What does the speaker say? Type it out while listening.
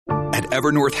At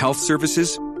Evernorth Health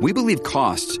Services, we believe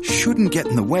costs shouldn't get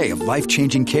in the way of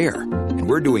life-changing care, and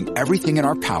we're doing everything in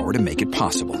our power to make it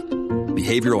possible.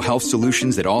 Behavioral health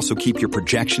solutions that also keep your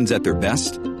projections at their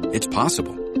best? It's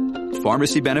possible.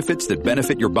 Pharmacy benefits that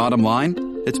benefit your bottom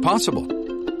line? It's possible.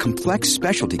 Complex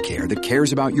specialty care that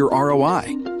cares about your ROI?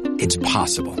 It's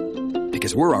possible.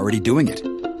 Because we're already doing it.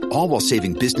 All while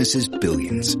saving businesses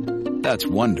billions. That's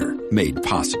Wonder made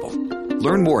possible.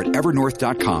 Learn more at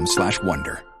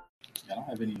evernorth.com/wonder. I don't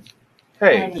have any.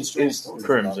 Hey, it's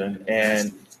Crimson,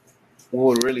 and what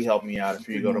would really help me out if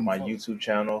you go to my YouTube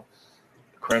channel,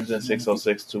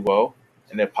 Crimson60620,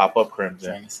 and then pop up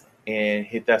Crimson, and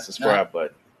hit that subscribe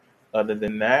button. Other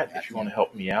than that, if you want to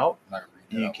help me out,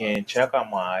 you can check out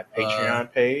my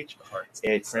Patreon page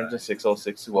at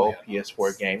Crimson60620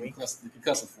 PS4 Gaming.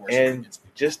 And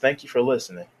just thank you for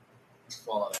listening.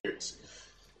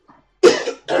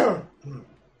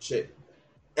 Shit.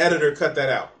 Editor, cut that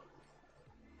out.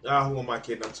 Who am I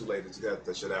kidding? I'm too late to cut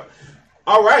that shit out.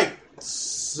 All right.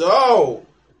 So,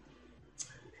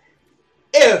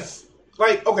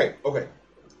 okay.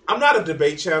 I'm not a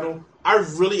debate channel. I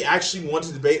really actually want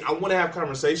to debate. I want to have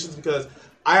conversations because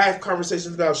I have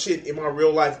conversations about shit in my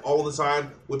real life all the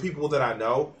time with people that I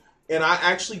know. And I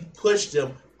actually pushed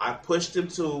them. I pushed them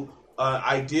to an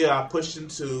idea. I pushed them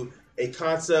to a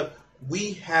concept.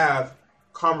 We have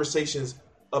conversations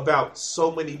about so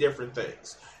many different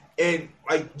things. And,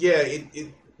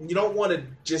 you don't want to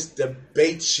just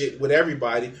debate shit with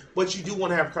everybody, but you do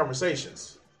want to have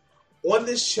conversations. On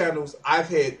this channel, I've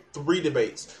had 3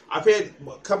 debates. I've had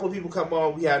a couple of people come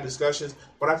on, we had discussions,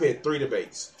 but I've had 3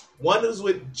 debates. One was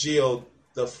with Jill,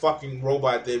 the fucking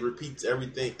robot that repeats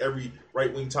everything, every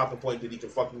right-wing talking point that he can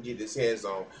fucking get his hands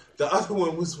on. The other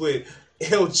one was with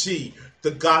LG,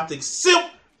 the gothic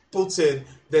simpleton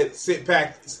that sit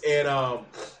back and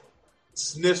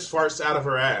sniffs farts out of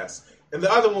her ass. And the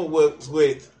other one was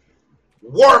with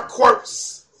War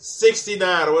Corpse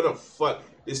 69, or what the fuck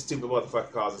this stupid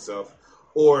motherfucker calls himself,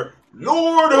 or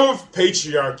Lord of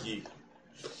Patriarchy.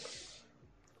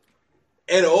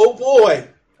 And oh boy,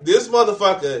 this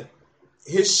motherfucker,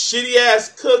 his shitty ass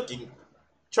cooking,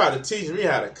 tried to teach me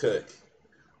how to cook.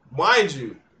 Mind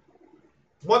you,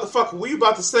 motherfucker, we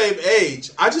about the same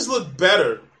age. I just look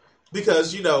better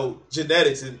because,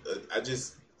 genetics, and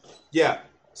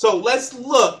So let's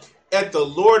look at the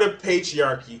Lord of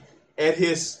Patriarchy and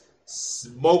his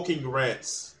smoking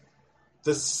rants.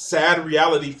 The sad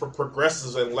reality for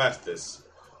progressives and leftists.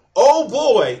 Oh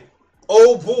boy.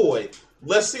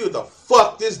 Let's see what the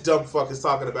fuck this dumb fuck is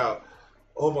talking about.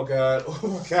 Oh my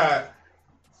god.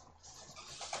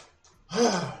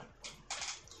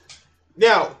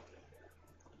 Now,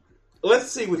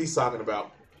 let's see what he's talking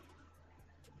about.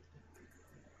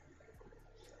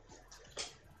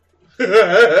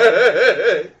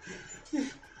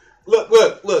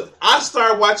 Look. I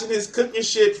started watching his cooking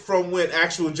shit from when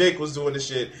actual Jake was doing the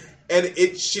shit, and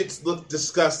shits looked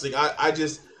disgusting.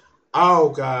 Oh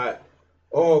god.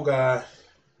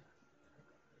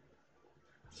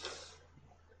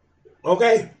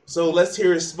 Okay, so let's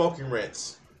hear his smoking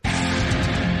rants.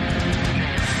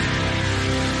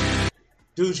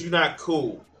 Dude, you're not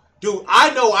cool. Dude,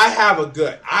 I know I have a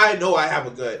gut. I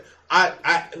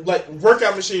like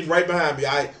workout machine right behind me.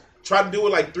 I try to do it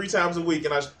like 3 times a week,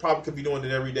 and I probably could be doing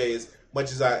it every day as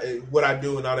much as what I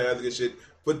do and all that other good shit.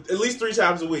 But at least 3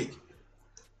 times a week.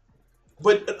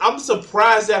 But I'm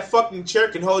surprised that fucking chair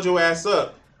can hold your ass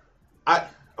up. I'm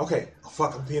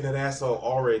being an asshole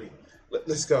already.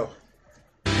 Let's go.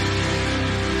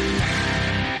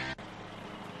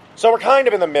 So we're kind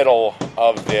of in the middle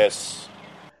of this.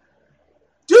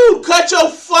 Dude, cut your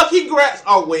fucking grass.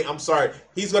 Oh, wait, I'm sorry.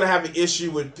 He's going to have an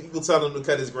issue with people telling him to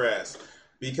cut his grass.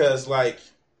 Because,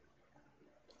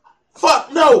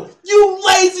 fuck no, you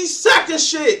lazy sack of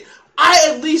shit. I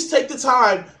at least take the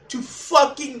time to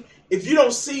fucking, if you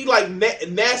don't see,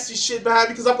 nasty shit behind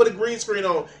me, because I put a green screen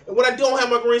on. And when I don't have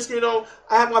my green screen on,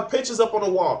 I have my pictures up on the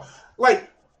wall.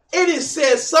 It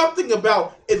says something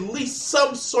about at least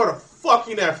some sort of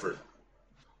fucking effort.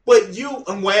 But you,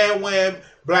 and wham,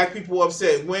 black people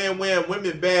upset, wham,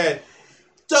 women bad.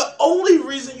 The only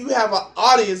reason you have an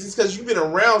audience is because you've been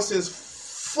around since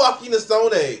fucking the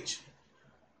Stone Age.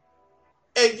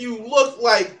 And you look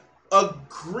like a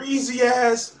greasy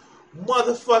ass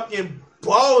motherfucking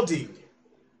balding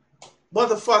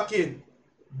motherfucking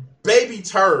baby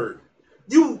turd.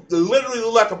 You literally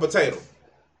look like a potato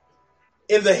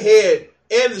in the head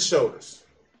and the shoulders.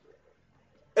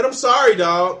 And I'm sorry,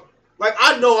 dog.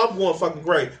 I know I'm going fucking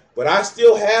great, but I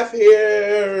still have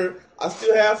hair.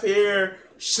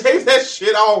 Shave that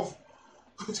shit off.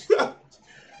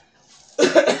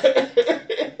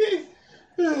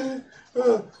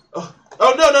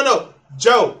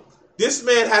 Joe, this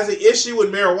man has an issue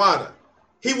with marijuana.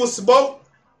 He will smoke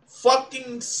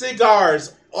fucking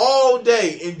cigars all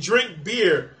day and drink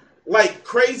beer like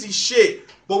crazy shit.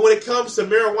 But when it comes to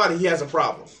marijuana, he has a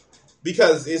problem.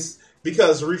 Because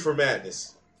reefer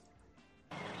madness.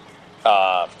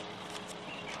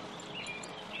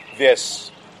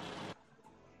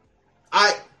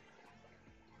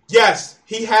 Yes,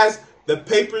 he has the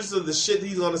papers of the shit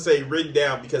he's gonna say written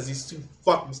down because he's too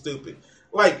fucking stupid.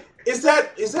 Like, is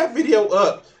that video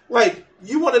up? Like,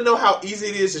 you want to know how easy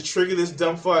it is to trigger this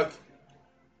dumb fuck?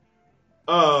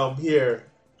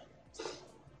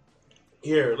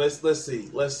 Here, let's see.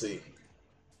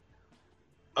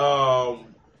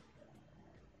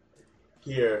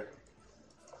 Here.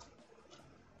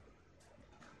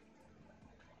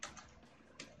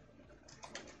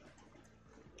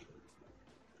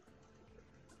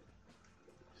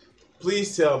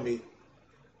 Please tell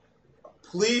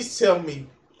me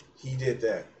he did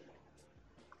that.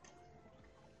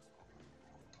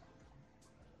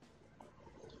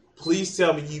 Please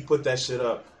tell me you put that shit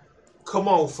up. Come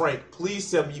on, Frank. Please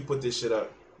tell me you put this shit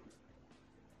up.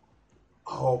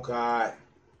 Oh, God.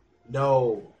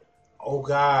 No. Oh,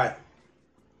 God.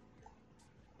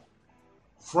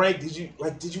 Frank, did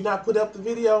you not put up the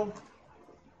video?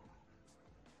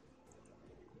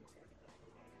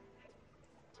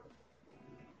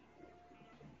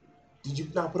 Did you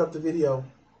not put up the video?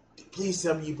 Please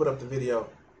tell me you put up the video.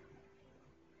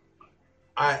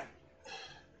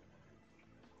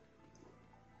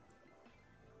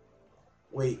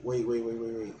 Wait.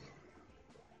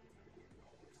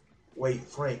 Wait,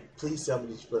 Frank, please tell me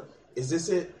that you put... Is this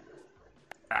it?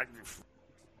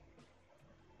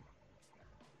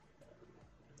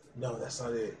 No, that's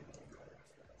not it.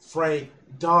 Frank,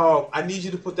 dog, I need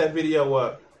you to put that video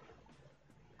up.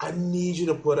 I need you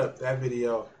to put up that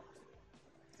video.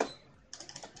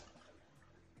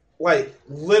 Like,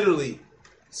 literally,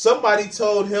 somebody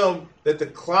told him that the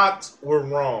clocks were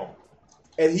wrong.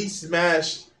 And he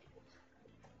smashed...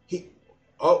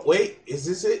 Oh, wait, is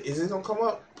this it? Is this gonna come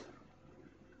up?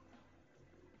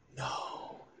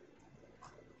 No.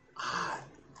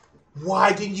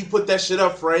 Why didn't you put that shit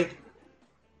up, Frank?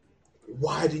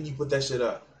 Why didn't you put that shit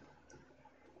up?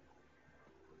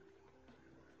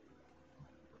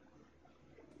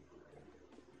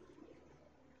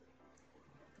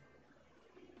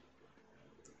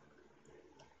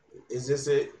 Is this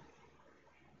it?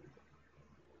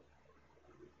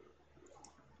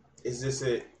 Is this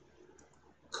it?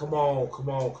 Come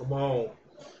on.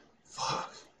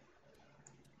 Fuck.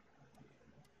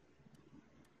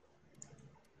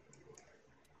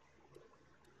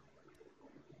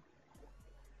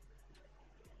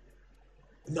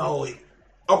 No.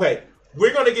 Okay,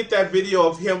 we're going to get that video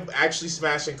of him actually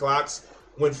smashing clocks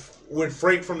when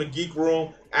Frank from the Geek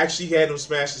Room actually had him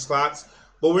smash his clocks.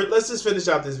 But let's just finish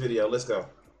out this video. Let's go.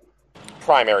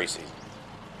 Primary season.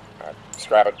 All right,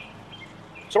 scrap it.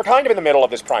 So we're kind of in the middle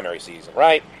of this primary season,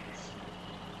 right?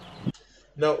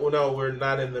 No, we're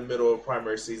not in the middle of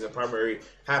primary season. Primary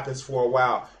happens for a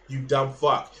while, you dumb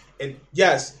fuck. And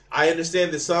yes, I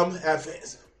understand that some have...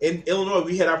 In Illinois,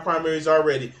 we had our primaries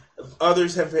already.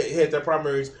 Others have had their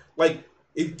primaries. I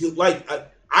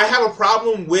have a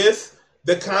problem with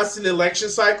the constant election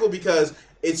cycle because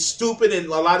it's stupid and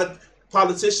a lot of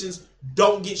politicians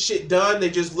don't get shit done. They're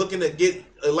just looking to get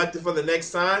elected for the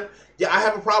next time. Yeah, I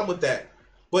have a problem with that.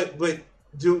 But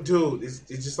dude, it's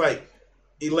just like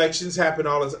elections happen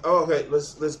all the time. Oh, okay,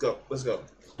 let's go.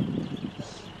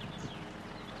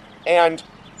 And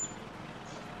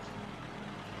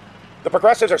the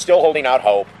progressives are still holding out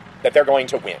hope that they're going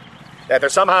to win, that they're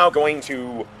somehow going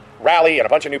to rally and a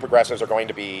bunch of new progressives are going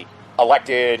to be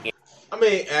elected. I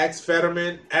mean, ask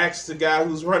Fetterman, ask the guy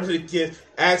who's running against,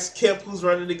 ask Kemp who's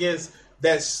running against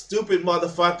that stupid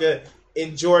motherfucker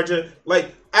in Georgia.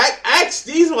 Like, ask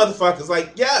these motherfuckers.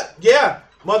 Like, yeah,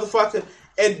 motherfucker.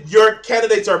 And your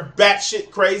candidates are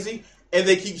batshit crazy, and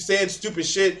they keep saying stupid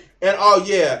shit. And oh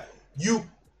yeah, you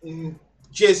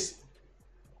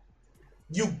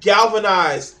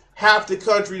galvanize half the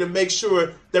country to make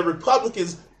sure that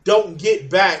Republicans don't get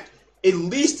back at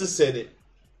least the Senate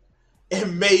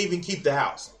and may even keep the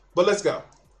House. But let's go.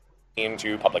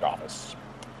 Into public office.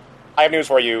 I have news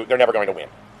for you. They're never going to win.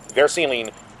 Their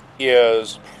ceiling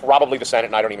is probably the Senate,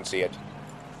 and I don't even see it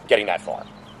getting that far.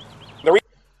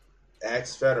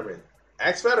 Ask Fetterman.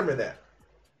 Ask Fetterman that.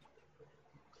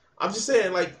 I'm just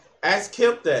saying, like, ask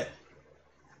Kemp that.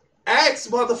 Ask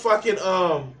motherfucking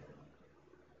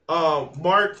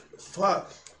Mark.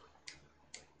 Fuck.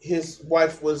 His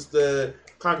wife was the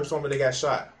congresswoman that got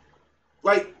shot.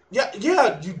 Like, yeah,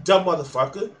 you dumb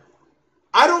motherfucker.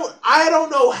 I don't I don't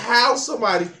know how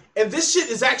somebody, and this shit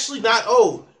is actually not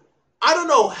old. I don't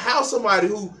know how somebody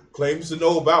who claims to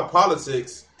know about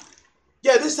politics,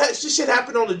 this shit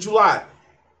happened on the July,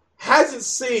 hasn't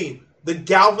seen the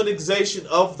galvanization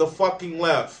of the fucking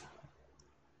left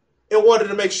in order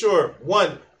to make sure,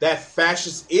 one, that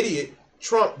fascist idiot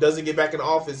Trump doesn't get back in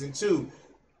office, and two,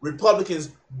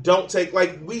 Republicans don't take,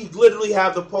 like, we literally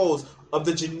have the polls of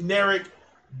the generic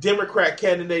Democrat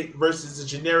candidate versus the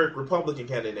generic Republican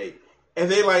candidate. And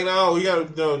they like, no, we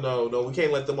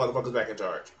can't let the motherfuckers back in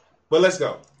charge. But let's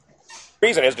go. The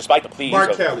reason is, despite the pleas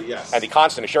Mark Kelly, yes, and the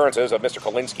constant assurances of Mr.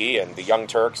 Kolinsky and the Young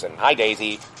Turks and hi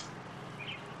Daisy,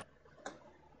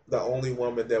 the only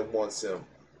woman that wants him,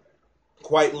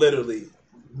 quite literally,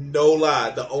 no lie,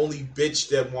 the only bitch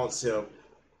that wants him.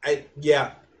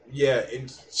 Yeah,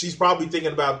 and she's probably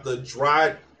thinking about the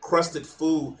dried, crusted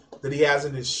food that he has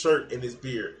in his shirt and his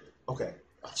beard. Okay,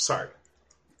 I'm sorry.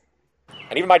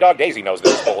 And even my dog Daisy knows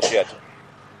this is bullshit.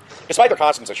 Despite their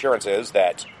constant assurances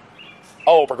that,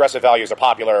 oh, progressive values are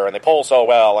popular and they poll so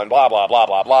well and blah, blah, blah,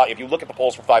 blah, blah, if you look at the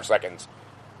polls for 5 seconds.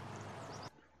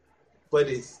 But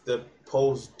the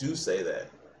polls do say that.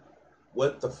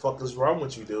 What the fuck is wrong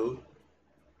with you, dude?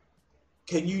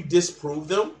 Can you disprove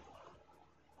them?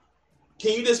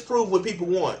 Can you disprove what people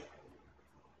want?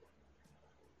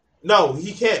 No,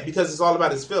 he can't, because it's all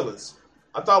about his feelings.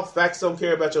 I thought facts don't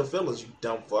care about your feelings, you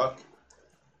dumb fuck.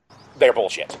 They're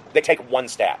bullshit. They take one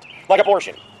stat. Like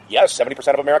abortion. Yes,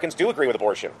 70% of Americans do agree with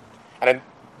abortion. And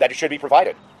that it should be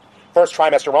provided. First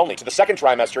trimester only. To the second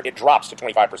trimester, it drops to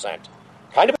 25%.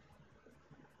 Kind of.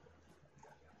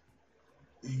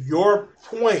 Your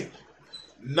point.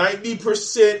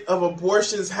 90% of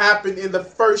abortions happen in the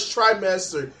first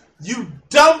trimester. You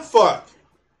dumb fuck.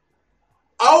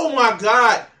 Oh my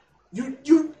God. You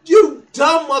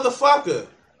dumb motherfucker.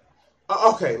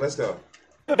 Okay, let's go.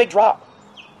 A big drop.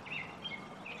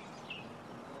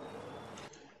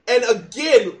 And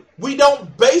again, we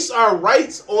don't base our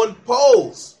rights on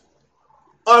polls.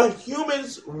 A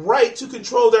human's right to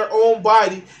control their own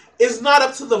body is not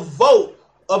up to the vote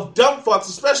of dumb fucks,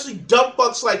 especially dumb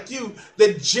fucks like you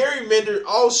that gerrymander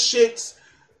all shits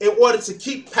in order to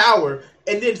keep power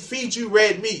and then feed you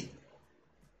red meat.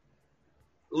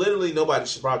 Literally, nobody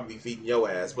should probably be feeding your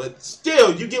ass, but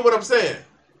still, you get what I'm saying.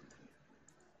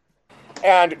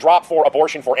 And drop for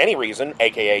abortion for any reason,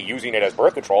 aka using it as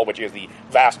birth control, which is the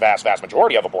vast, vast, vast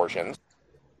majority of abortions.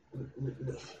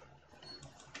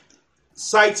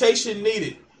 Citation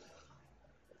needed.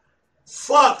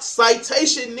 Fuck,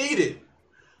 citation needed.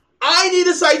 I need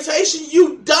a citation,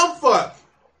 you dumb fuck.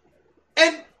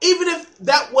 And even if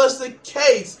that was the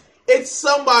case, it's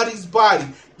somebody's body.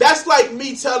 That's like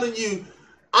me telling you,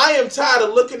 I am tired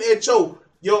of looking at your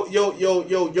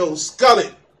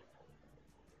skullet.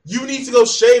 You need to go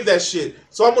shave that shit.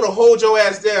 So I'm going to hold your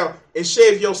ass down and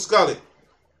shave your skullet.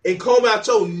 And comb out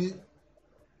your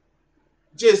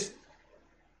just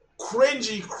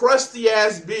cringy, crusty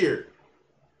ass beard.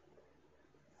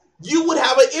 You would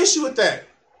have an issue with that.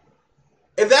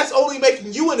 And that's only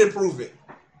making you an improvement.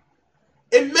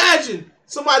 Imagine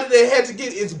somebody that had to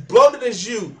get as bloated as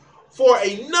you for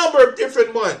a number of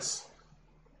different months.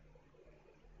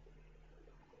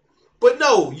 But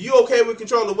no, you okay with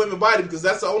controlling a woman's body because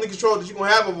that's the only control that you're going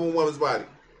to have over a woman's body.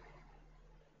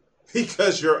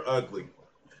 Because you're ugly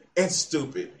and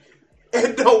stupid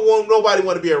and don't want nobody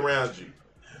want to be around you.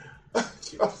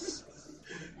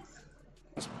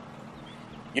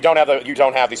 You don't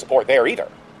have the support there either.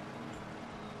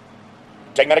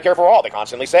 Take Medicare for all. They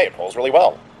constantly say it polls really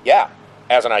well. Yeah,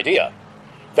 as an idea.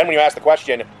 Then when you ask the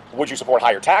question, would you support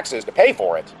higher taxes to pay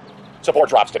for it? Support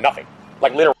drops to nothing.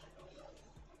 Like literally.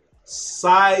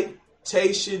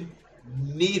 Citation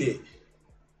needed.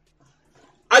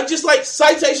 I just like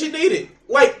citation needed.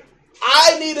 Like,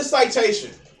 I need a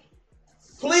citation.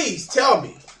 Please tell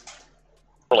me.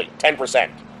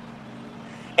 10%.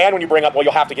 And when you bring up, well,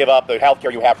 you'll have to give up the health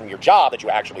care you have from your job that you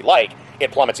actually like,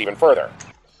 it plummets even further.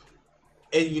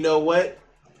 And you know what?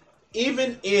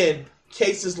 Even in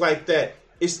cases like that,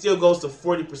 it still goes to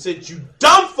 40%. You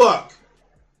dumb fuck!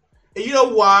 And you know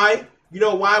why? You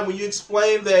know why? When you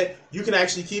explain that you can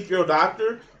actually keep your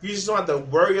doctor, you just don't have to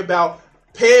worry about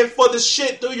paying for the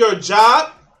shit through your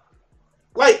job.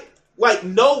 Like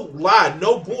no lie,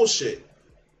 no bullshit.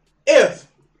 If,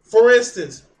 for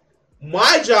instance,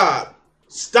 my job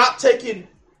stopped taking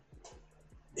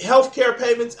healthcare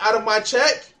payments out of my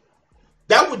check,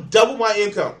 that would double my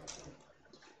income.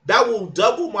 That will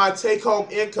double my take-home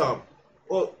income.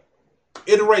 Well,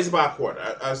 it'll raise it by a quarter.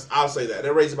 I'll say that.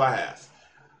 It'll raise it by half.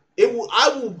 I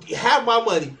will have my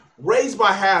money raised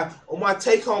by half on my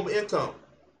take-home income.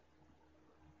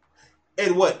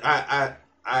 And what? I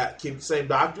keep the same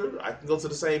doctor. I can go to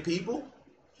the same people.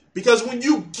 Because when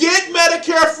you get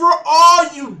Medicare for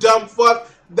all, you dumb fuck,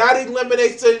 that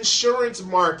eliminates the insurance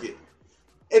market.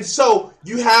 And so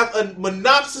you have a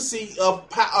monopsony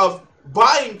of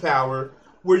buying power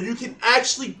where you can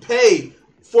actually pay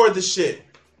for the shit.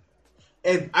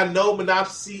 And I know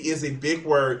monopsony is a big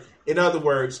word. In other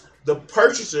words, the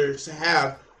purchasers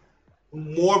have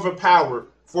more of a power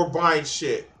for buying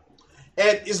shit.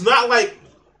 And it's not like,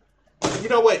 you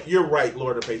know what? You're right,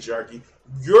 Lord of Patriarchy.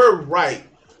 You're right.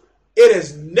 It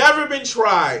has never been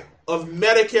tried of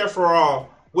Medicare for all,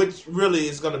 which really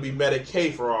is going to be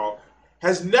Medicaid for all,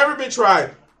 has never been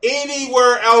tried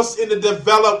anywhere else in the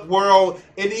developed world,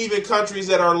 and even countries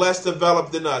that are less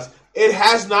developed than us. It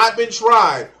has not been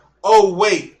tried. Oh,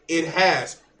 wait, it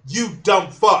has. You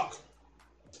dumb fuck.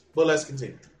 But let's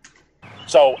continue.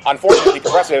 So, unfortunately,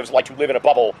 progressives like to live in a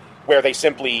bubble where they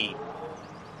simply,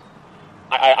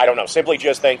 I don't know, simply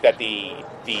just think that the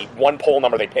one poll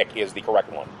number they pick is the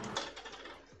correct one.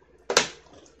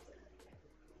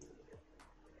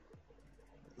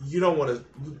 You don't want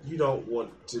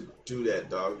to do that,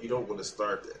 dog. You don't want to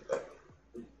start that.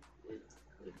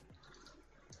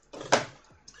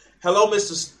 Hello,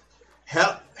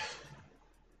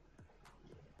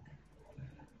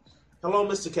 Hello,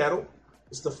 Mr. Cattle.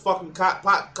 It's the fucking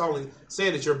pot calling,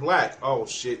 saying that you're black. Oh,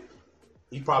 shit.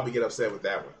 You probably get upset with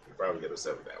that one.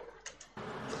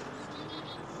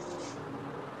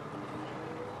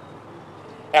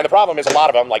 And the problem is a lot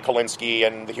of them, like Kolinsky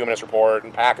and the Humanist Report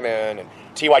and Pacman and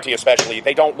TYT especially,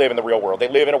 they don't live in the real world. They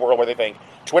live in a world where they think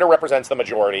Twitter represents the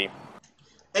majority.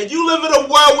 And you live in a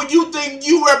world where you think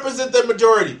you represent the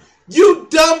majority. You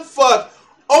dumb fuck.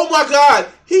 Oh my God.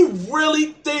 He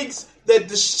really thinks that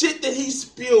the shit that he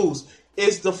spews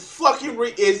is the fucking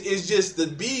is just the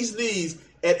bee's knees,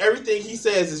 and everything he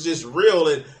says is just real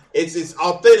and it's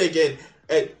authentic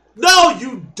and no,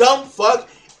 you dumb fuck.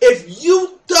 If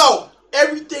you thought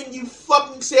everything you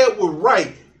fucking said were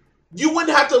right, you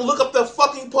wouldn't have to look up the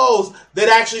fucking polls that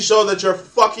actually show that you're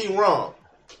fucking wrong.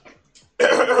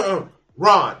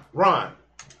 Ron.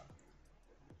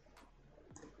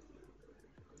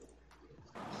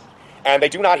 And they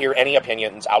do not hear any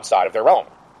opinions outside of their own.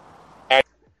 And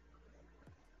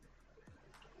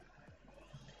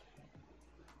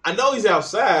I know he's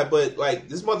outside, but like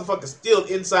this motherfucker's still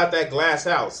inside that glass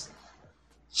house,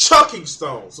 chucking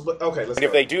stones. But okay, let's. And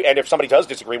if they do, and if somebody does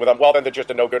disagree with them, well, then they're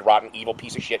just a no good, rotten, evil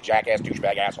piece of shit, jackass,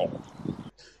 douchebag, asshole.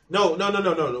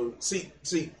 No. See,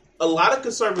 a lot of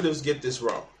conservatives get this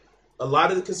wrong.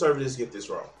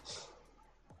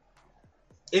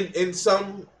 In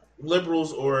some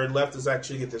liberals or leftists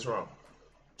actually get this wrong.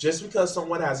 Just because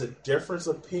someone has a different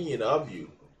opinion of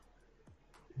you,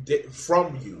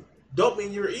 from you, don't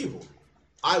mean you're evil.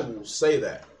 I will say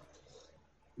that.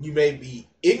 You may be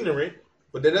ignorant,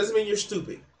 but that doesn't mean you're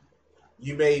stupid.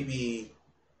 You may be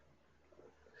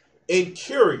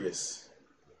incurious,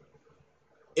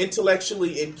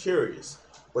 intellectually incurious,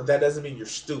 but that doesn't mean you're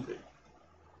stupid.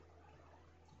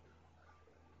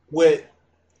 With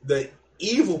the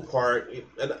evil part,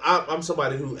 and I'm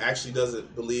somebody who actually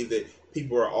doesn't believe that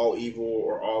people are all evil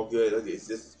or all good.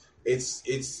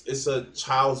 It's a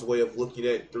child's way of looking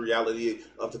at the reality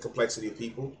of the complexity of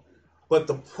people. But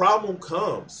the problem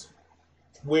comes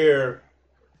where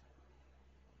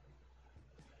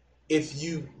if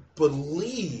you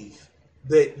believe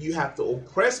that you have to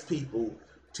oppress people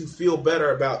to feel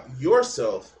better about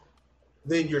yourself,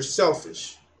 then you're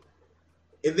selfish.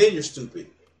 And then you're stupid.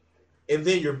 And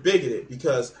then you're bigoted,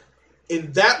 because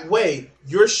in that way,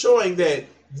 you're showing that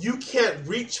you can't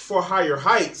reach for higher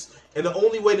heights. And the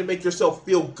only way to make yourself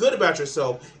feel good about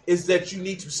yourself is that you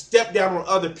need to step down on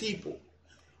other people.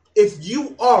 If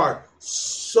you are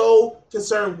so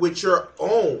concerned with your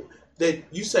own that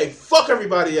you say, fuck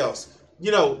everybody else,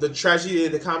 you know, the tragedy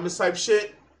of the commons type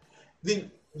shit, then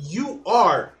you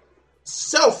are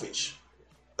selfish.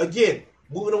 Again,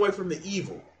 moving away from the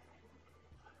evil.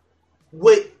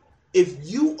 If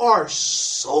you are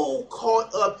so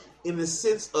caught up in the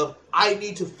sense of I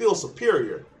need to feel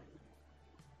superior,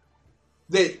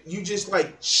 that you just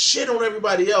like shit on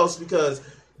everybody else because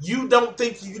you don't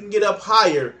think you can get up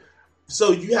higher,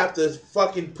 so you have to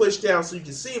fucking push down so you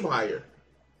can seem higher,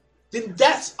 then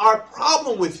that's our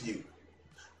problem with you.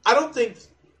 I don't think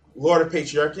Lord of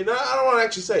Patriarchy, and I don't want to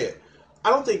actually say it, I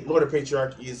don't think Lord of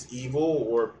Patriarchy is evil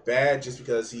or bad just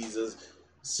because he's a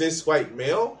cis white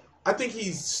male. I think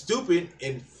he's stupid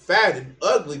and fat and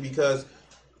ugly because,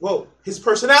 well, his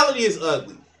personality is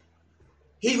ugly.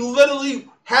 He literally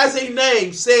has a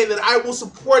name saying that I will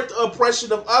support the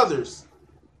oppression of others.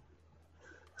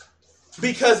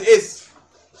 Because it's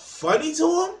funny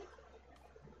to him?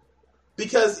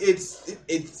 Because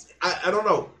it's I don't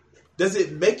know. Does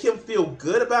it make him feel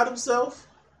good about himself?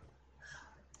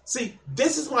 See,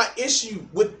 this is my issue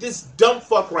with this dumb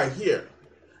fuck right here.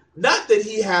 Not that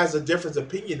he has a different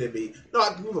opinion than me. No, I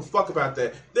don't give a fuck about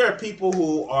that. There are people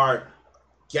who are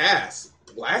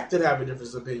black that have a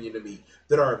different opinion than me.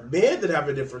 That are men that have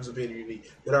a different opinion than me.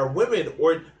 That are women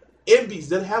or MBs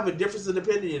that have a difference in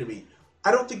opinion than me.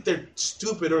 I don't think they're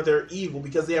stupid or they're evil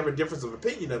because they have a difference of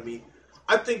opinion than me.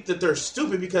 I think that they're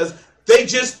stupid because they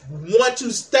just want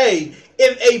to stay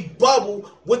in a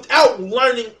bubble without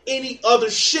learning any other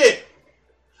shit.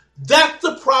 That's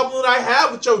the problem that I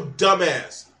have with your dumb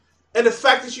ass. And the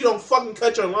fact that you don't fucking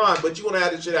cut your lawn, but you want to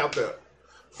have this shit out there.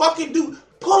 Fucking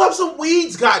pull up some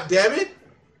weeds, goddammit.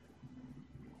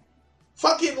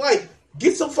 Fucking,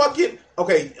 get some fucking...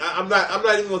 Okay, I'm not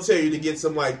even going to tell you to get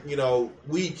some,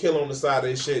 weed killer on the side of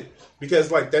this shit. Because,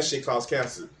 that shit causes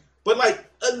cancer. But,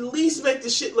 at least make the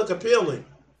shit look appealing.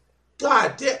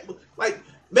 God damn,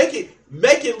 make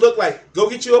it look like, go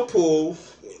get you a pool,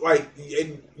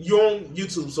 and you're on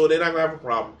YouTube, so they're not gonna have a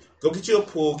problem. Go get you a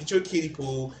pool, get you a kiddie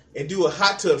pool, and do a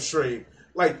hot tub stream.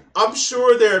 I'm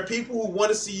sure there are people who want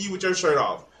to see you with your shirt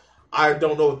off. I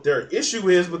don't know what their issue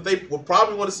is, but they will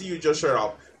probably want to see you with your shirt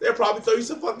off. They'll probably throw you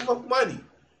some fucking money.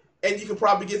 And you can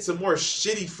probably get some more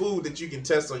shitty food that you can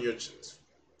test on your chicks.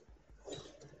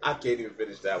 I can't even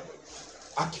finish that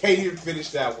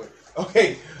one.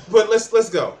 Okay, but let's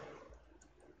go.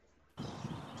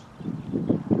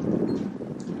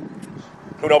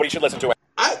 Who nobody should listen to.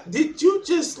 Did you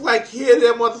just hear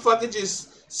that motherfucker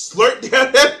just slurp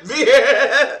down that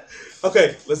beer?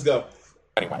 Okay, let's go.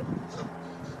 Anyway.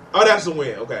 Oh, that's a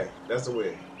win. Okay, that's a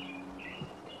win.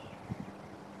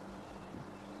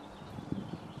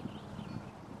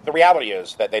 The reality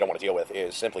is that they don't want to deal with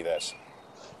is simply this.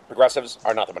 Progressives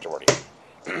are not the majority.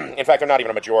 In fact, they're not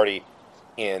even a majority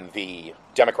on the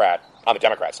Democrat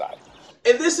side.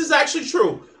 And this is actually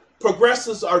true.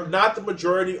 Progressives are not the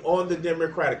majority on the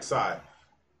Democratic side.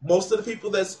 Most of the people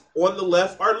that's on the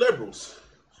left are liberals.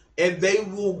 And they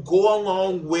will go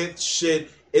along with shit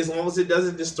as long as it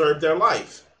doesn't disturb their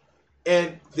life.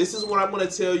 And this is what I'm going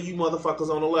to tell you motherfuckers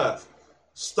on the left.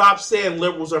 Stop saying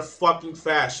liberals are fucking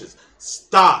fascists.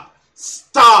 Stop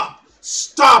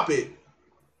it.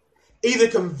 Either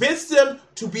convince them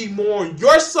to be more on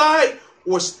your side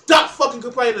or stop fucking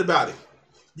complaining about it.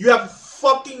 You have a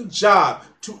fucking job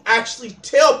to actually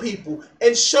tell people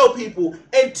and show people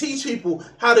and teach people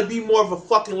how to be more of a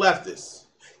fucking leftist.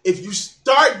 If you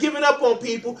start giving up on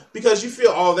people because you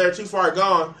feel, oh, they're too far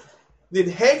gone, then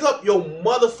hang up your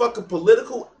motherfucking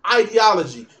political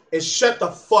ideology and shut the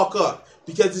fuck up.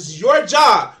 Because it's your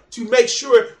job to make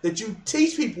sure that you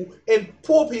teach people and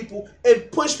pull people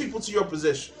and push people to your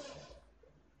position.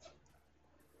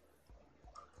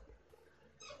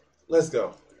 Let's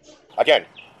go. Again,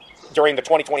 during the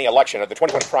 2020 election, or the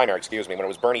 2020 primary, when it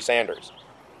was Bernie Sanders,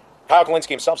 Kyle Kulinski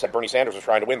himself said Bernie Sanders was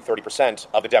trying to win 30%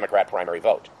 of the Democrat primary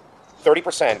vote.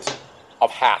 30% of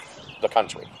half the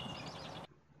country.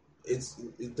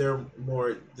 They're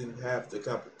more than half the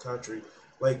country.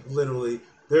 Literally,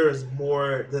 there is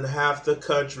more than half the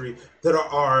country that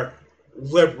are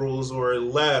liberals or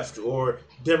left or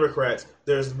Democrats.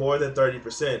 There's more than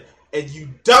 30%. And you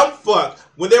dumb fuck,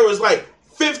 when there was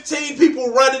 15 people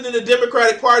running in the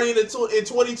Democratic Party in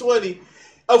 2020,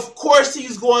 of course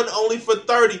he's going only for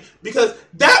 30 because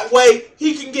that way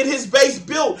he can get his base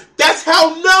built. That's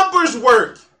how numbers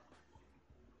work.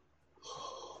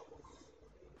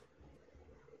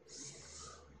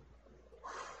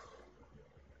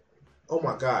 Oh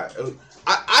my God.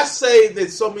 I say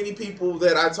that so many people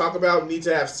that I talk about need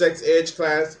to have sex ed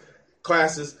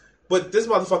classes, but this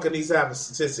motherfucker needs to have a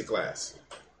statistic class.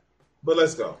 But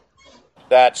let's go.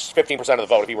 That's 15% of the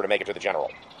vote if he were to make it to the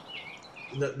general.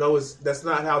 No, that's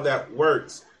not how that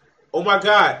works. Oh my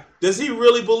God. Does he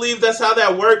really believe that's how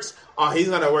that works? Oh, he's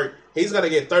going to work. He's going to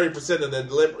get 30% of the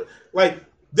delivery.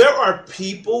 There are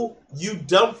people, you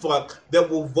dumb fuck, that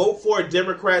will vote for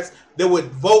Democrats that would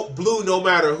vote blue no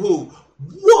matter who.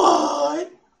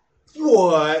 What?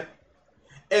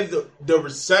 And the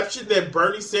reception that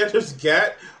Bernie Sanders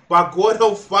got by going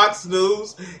on Fox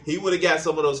News, he would have got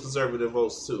some of those conservative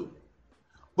votes too.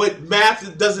 But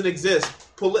math doesn't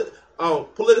exist.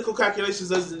 Political calculations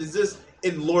doesn't exist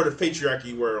in Lord of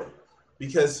Patriarchy world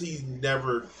because he's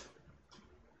never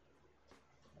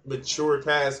matured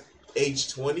past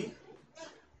age 20.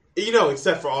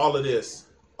 Except for all of this.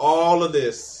 Well,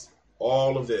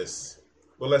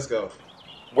 let's go.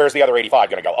 Where's the other 85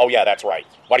 going to go? Oh, yeah, that's right.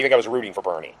 Why do you think I was rooting for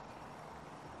Bernie?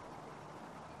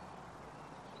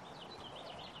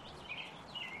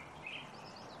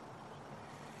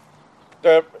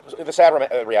 The sad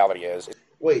reality is...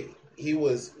 Wait, he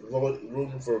was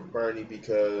rooting for Bernie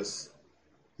because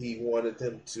he wanted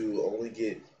them to only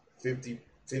get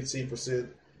 15%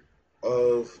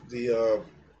 of the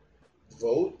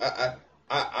vote?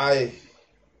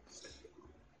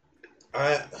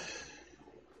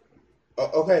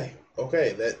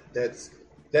 Okay,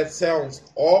 that sounds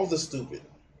all the stupid.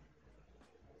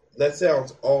 That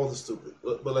sounds all the stupid.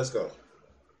 But let's go.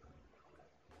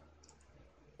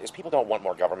 Is people don't want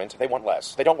more government. They want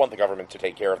less. They don't want the government to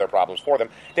take care of their problems for them.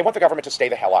 They want the government to stay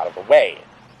the hell out of the way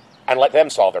and let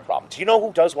them solve their problems. Do you know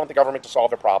who does want the government to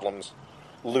solve their problems?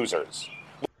 Losers.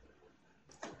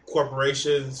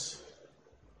 Corporations,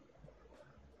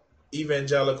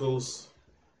 evangelicals,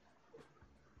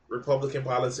 Republican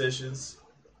politicians.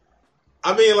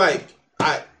 I mean, like,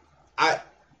 I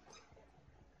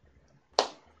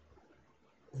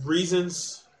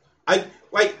reasons. I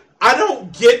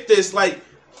don't get this. Like,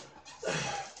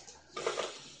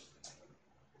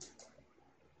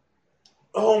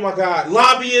 oh my God,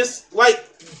 lobbyists. Like,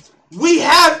 we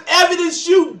have evidence,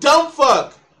 you dumb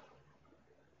fuck.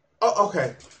 Oh,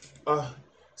 okay.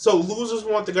 So losers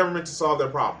want the government to solve their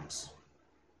problems.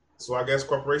 So I guess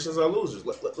corporations are losers.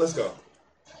 Let's go.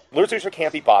 Losers who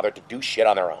can't be bothered to do shit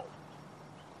on their own.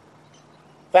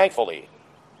 Thankfully,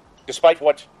 despite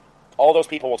what all those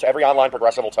people, every online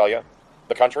progressive will tell you,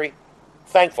 the country,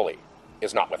 thankfully,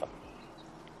 is not with them.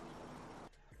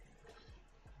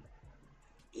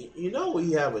 You know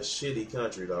we have a shitty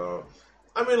country, dog.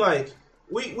 I mean, like,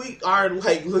 we are,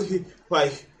 like,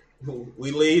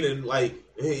 we lead in, like,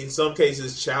 in some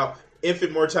cases,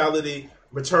 infant mortality,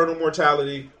 maternal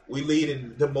mortality. We lead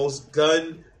in the most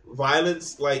gun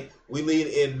violence. Like, we lead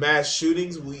in mass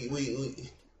shootings. We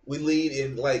lead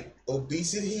in, like,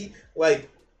 obesity. Like,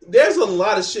 there's a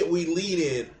lot of shit we lead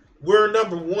in. We're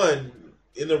number one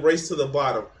in the race to the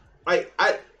bottom.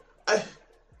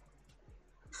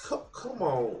 Come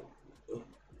on.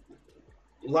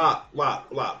 Lop.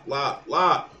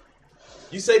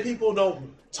 You say people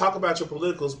don't talk about your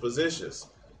political positions.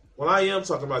 Well, I am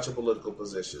talking about your political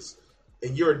positions.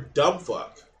 And you're a dumb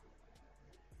fuck.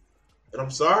 And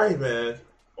I'm sorry, man.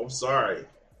 I'm sorry.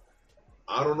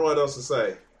 I don't know what else to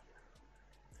say.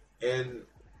 And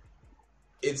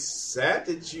it's sad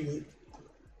that you...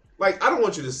 Like, I don't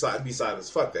want you to be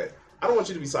silenced. Fuck that. I don't want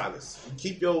you to be silenced. You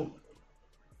keep your...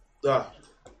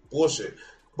 bullshit.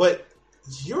 But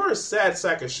you're a sad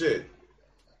sack of shit.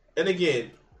 And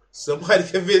again, somebody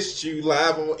convinced you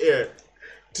live on air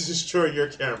to destroy your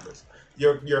cameras,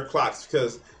 your clocks,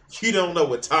 because you don't know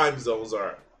what time zones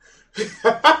are.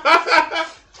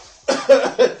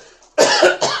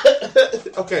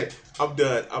 Okay, I'm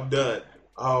done.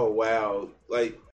 Oh, wow. Like,